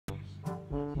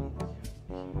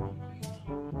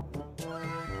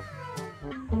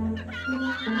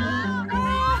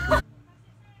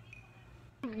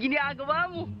Ginagawa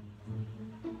mo.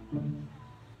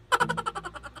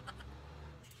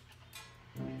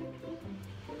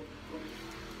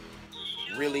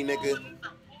 Really, nigga?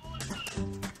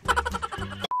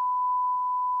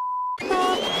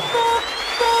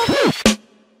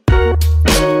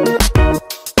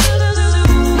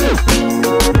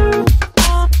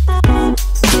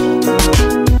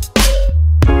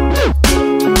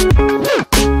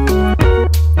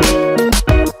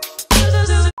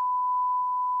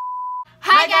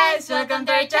 Hi guys! Welcome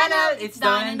to our channel! It's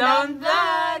Dawndie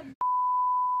Vlog!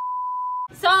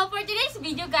 So, for today's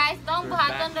video guys, itong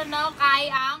buhaton doon no, kay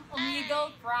ang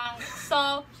Omegle prank.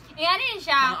 So, iyan rin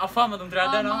siya. Mga afam atong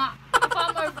trada, no? Mga afam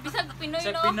or bisag Pinoy,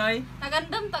 Bisag no? Pinoy.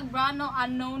 Nagandam tagbra, no?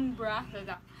 Unknown bra.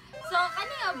 So,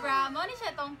 kani nga bra, mo ni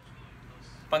siya itong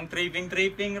Pang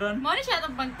tripping ron. mo ni siya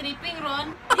itong pang-tripping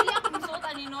ron. Dili ako musuot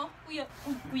ani no?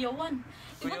 Kuyawan.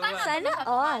 Ibutan na Sana sa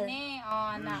all.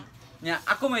 na. Nya,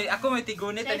 ako may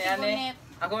tigunit Say ani ane. tigunit.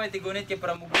 Ako may tigunit kay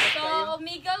para mubuhat So, kayo.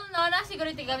 Omegle, no, na siguro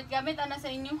gamit ana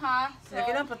sa inyo ha. So,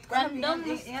 Kaya dapat random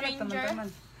stranger.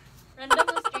 Random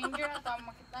na stranger ato ang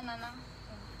makita na na.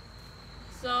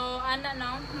 So, ana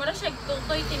no, mura siya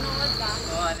tutoy tinuod ka.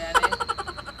 Oh, ane.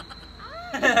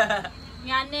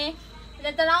 Ngani,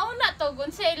 natanaw na to gun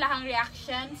sa ilahang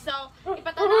reaction. So,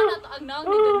 ipatanaw na to ang naong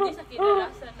ni Dawndie sa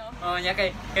kinarasa, no. Oh, nya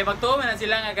kay magtuo man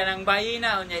sila nga kanang bayi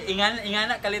na nya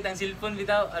ingana kalit ang cellphone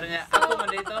bitaw. Ano nya, ako man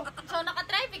dito. So,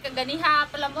 nakatry ka ganiha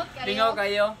palamot kayo. Lingaw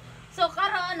kayo. So,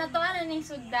 karon na to ano ning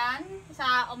sugdan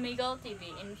sa Omegle TV.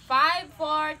 In 5,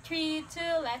 4, 3,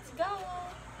 2, let's go!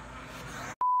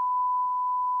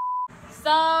 So,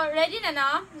 ready na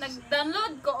no?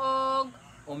 Nag-download ko og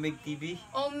Omegle TV.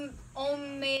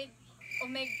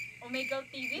 Omegle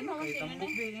TV mo Kay siya tambok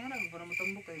na. din nga para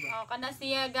matambok kay ba. Oh, kana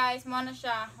siya guys, mo na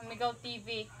siya, Omegle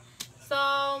TV. So,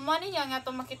 mo niya nga to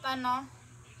makita no.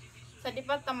 Sa di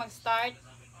pa ta mag-start.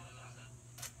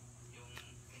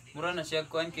 Mura na siya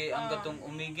kuan kay ang gatong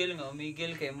Omegle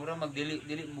kay mura magdili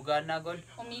mugana god.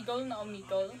 Omegle na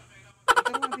Omegle.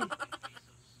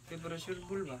 Kay para sure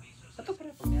bull ba. Ato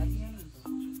para pamiyagi yan.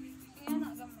 Nga na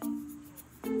gamay.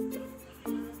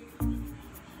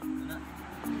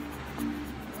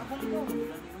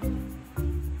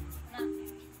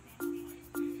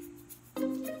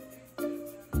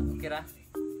 Okay ra?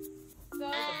 So,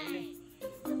 Di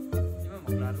ba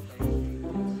maglaro kayo?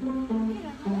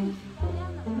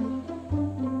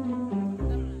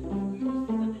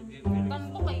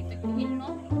 tampo kay tigil no.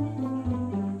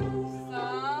 So,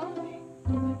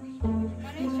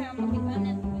 mari siya makita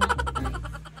na.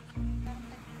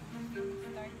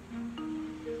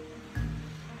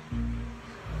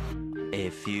 A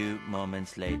few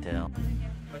moments later.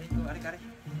 Balik ko, ari.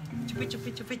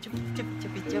 Chupi.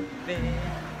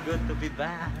 Good to be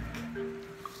back.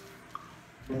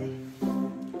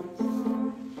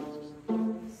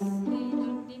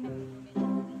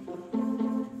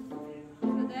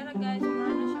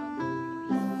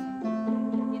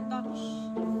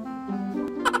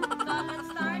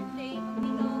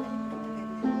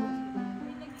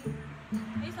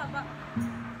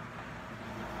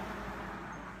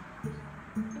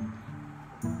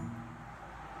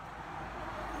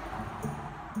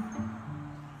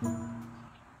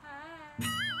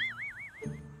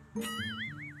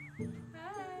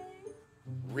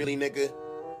 Really, nigga?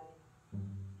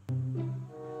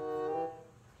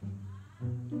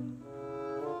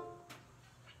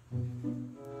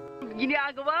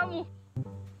 Ginagawa mo.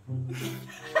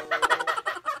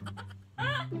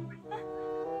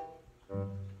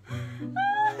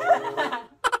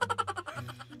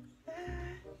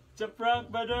 It's a prank,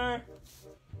 brother.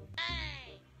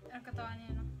 Ang katawan niya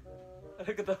no.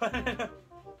 Ano katawa na?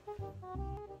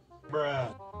 Bruh.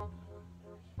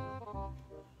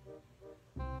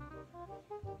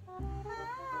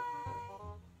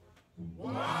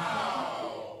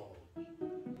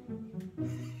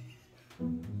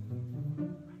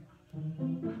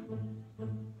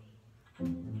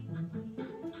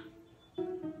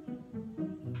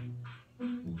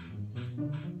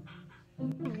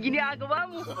 Ginagawa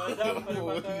mo.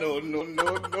 No.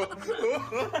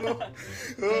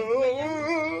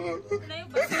 Layo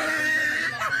ba siya?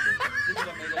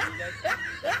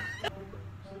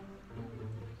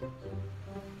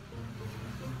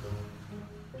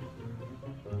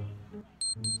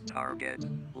 Target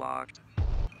locked.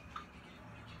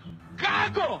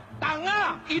 Gago!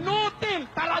 Tanga! Inutil!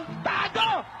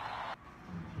 Tarantado!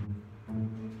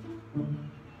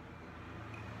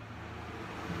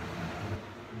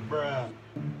 Bruh.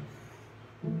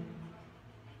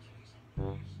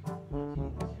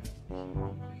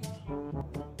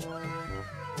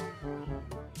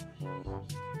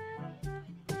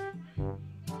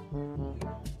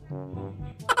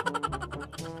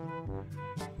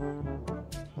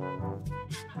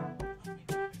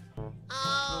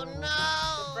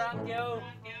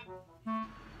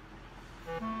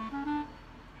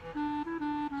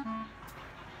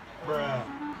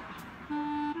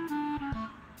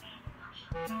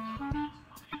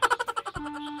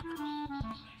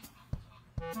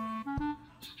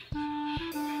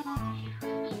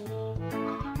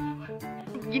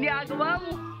 ginagawa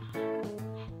mo?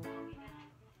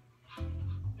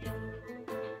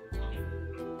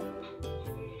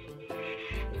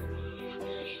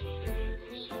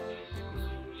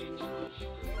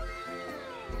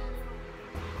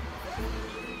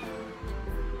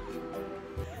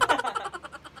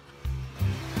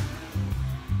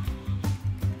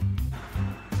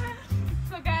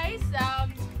 So guys,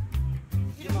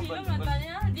 hilom na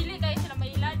tayo. Dili kayo sila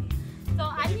mailad. So,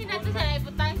 ani na to sila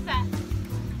ibutang sa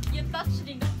yung touch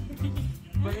din.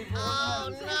 Oh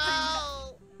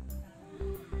no!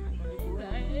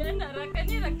 Ayan, narakan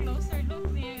niya nag-closer look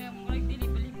niya. Murag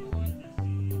dili-balibon.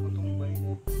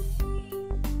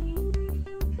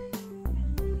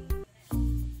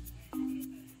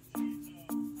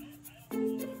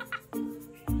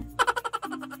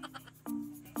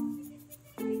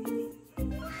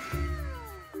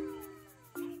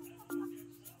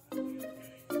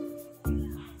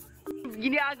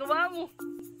 Ginagawa mo?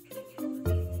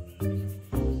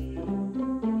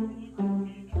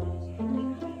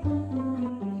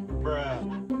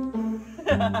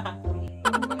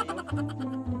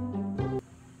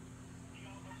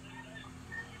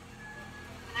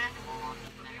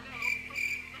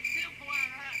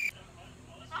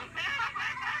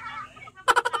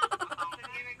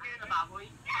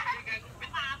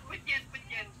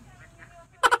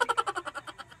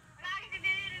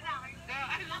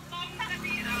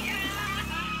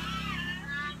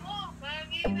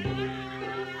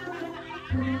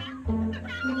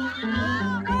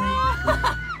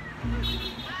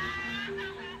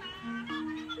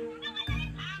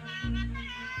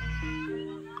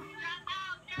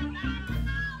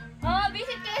 Oh,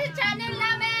 visit kayo sa channel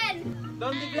namin!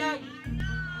 Dawndie vlog!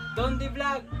 Dawndie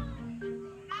vlog!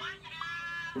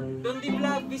 Dawndie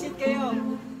vlog! Visit kayo!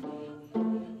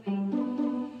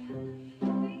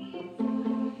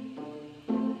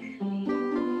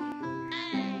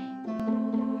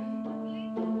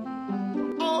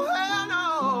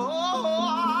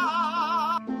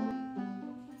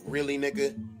 Really,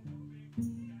 nigga?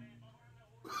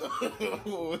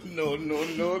 No, no,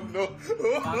 no, no.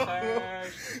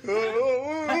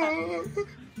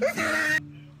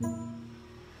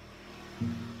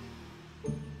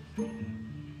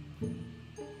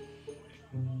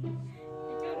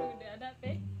 Ikaw rin na anak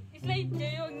eh. Slide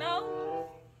kayo now.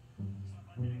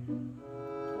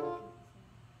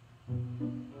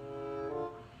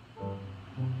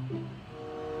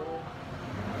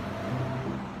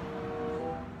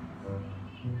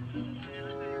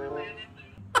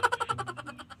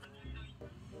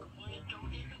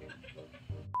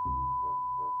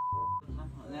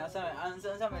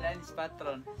 Sa may line is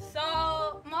patron. So,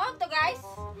 mo to guys,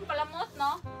 palamot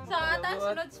no. So, atang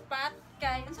sunod spot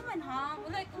kay unsa man ha?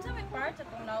 Wala unsa may part sa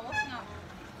tong lawas nga.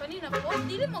 Kanina po,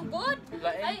 dili mo good.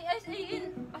 Ay as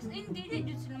in dili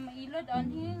jud sila mailad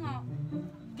anhi nga.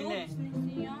 Kini. Jokes ni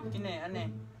siya. Kini, ane?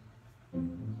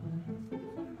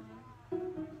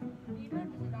 Ilad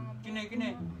sila nga. Kini,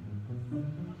 kini.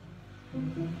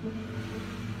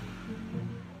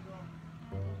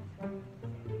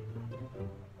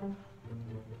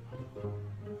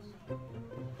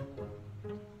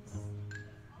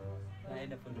 Ay,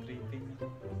 na pong tripping.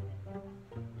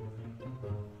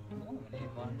 Oo,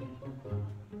 maliban.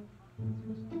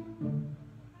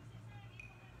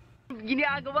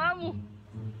 Ginagawa mo?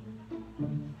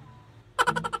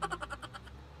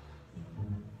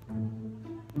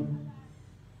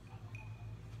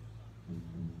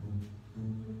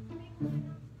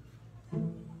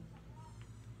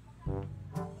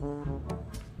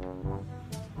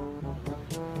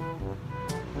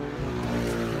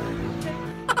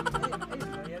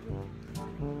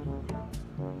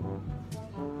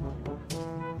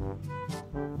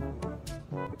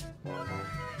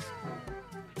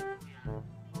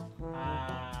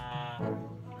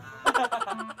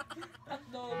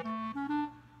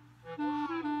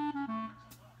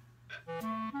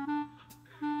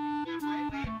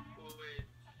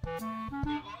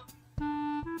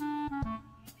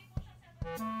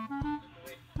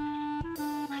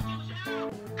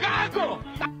 Gago!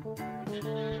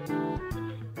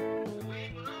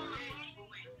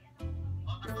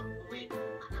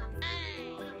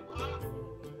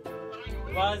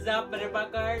 What's up,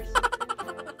 motherfuckers?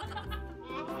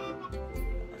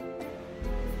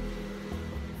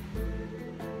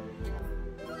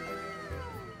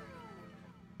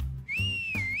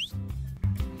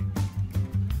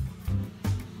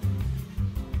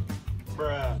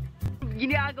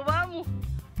 Ginagawa mo?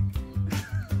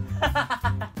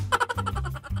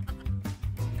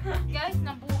 Guys,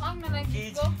 nabuang na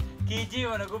lagi ko. Kiji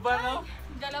mo, naguba no?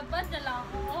 Galabad na lang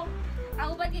ako.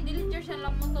 Ako ba delete siya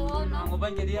lang mo to, no? Ang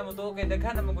uban kay diha mo to kay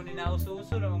daghan na maguni na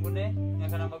uso-uso na maguni. Nga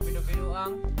kana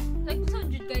magpino-pinoang. Like so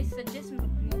jud guys, suggest mo.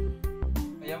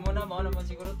 Kaya mo na mao naman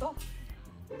siguro to.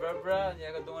 Bra,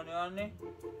 niya kadungan ni ani.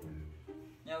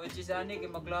 Nya which is ani kay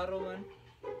maglaro man.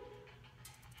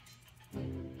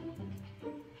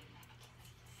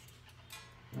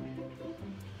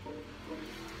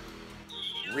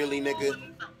 Really, nigga?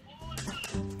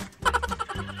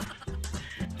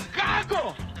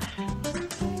 Gago!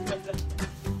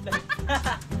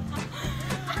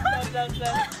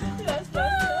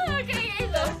 Okay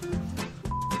guys,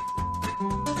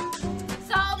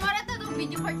 so mara to tong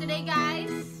video for today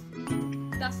guys.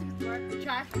 Doesn't work,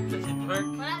 chat. Doesn't work.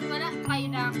 Wala kayo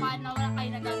na wala kayo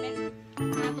nagamit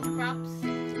na itong props.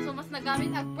 So mas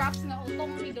nagamit ang props nga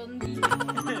utong ni Dawndie.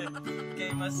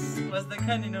 Kay mas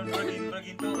daghan ni nung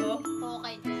to oh.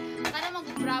 Okay. Kana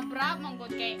mag-bra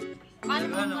manggod kay ano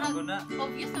Daghan mo naman na.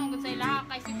 obvious naman gud sa ila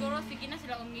kay siguro sige na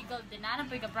sila Omegle din na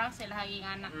pay ka-prank sila haging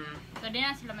anak. So di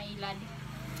na sila mailad.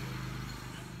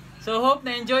 So hope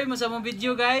na enjoy mo sa mong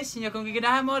video guys. Nya kung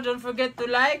giganahan mo, don't forget to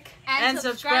like and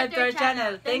subscribe to our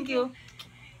channel. Thank you.